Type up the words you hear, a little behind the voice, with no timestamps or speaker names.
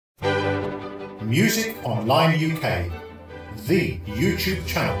Music Online UK, the YouTube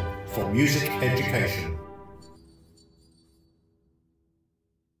channel for music education.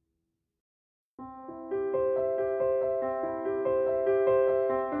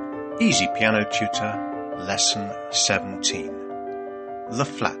 Easy Piano Tutor, Lesson 17, the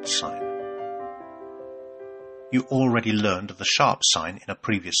flat sign. You already learned the sharp sign in a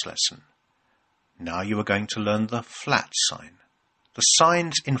previous lesson. Now you are going to learn the flat sign. The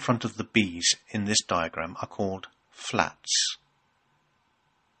signs in front of the B's in this diagram are called flats.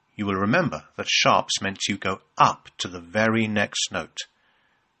 You will remember that sharps meant you go up to the very next note,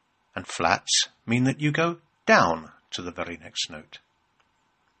 and flats mean that you go down to the very next note.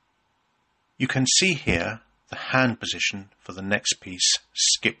 You can see here the hand position for the next piece,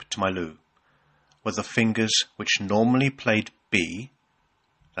 Skip to My Lou, where the fingers which normally played B,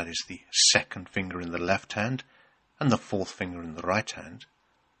 that is the second finger in the left hand and the fourth finger in the right hand,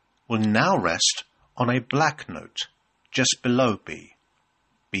 will now rest on a black note just below B,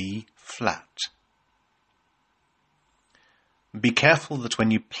 B flat. Be careful that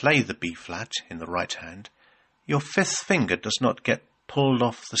when you play the B flat in the right hand, your fifth finger does not get pulled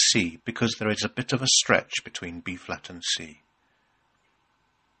off the C, because there is a bit of a stretch between B flat and C.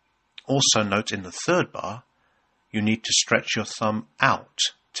 Also note in the third bar, you need to stretch your thumb out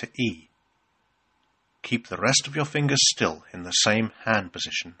to E. Keep the rest of your fingers still in the same hand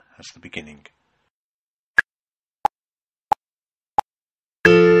position as the beginning.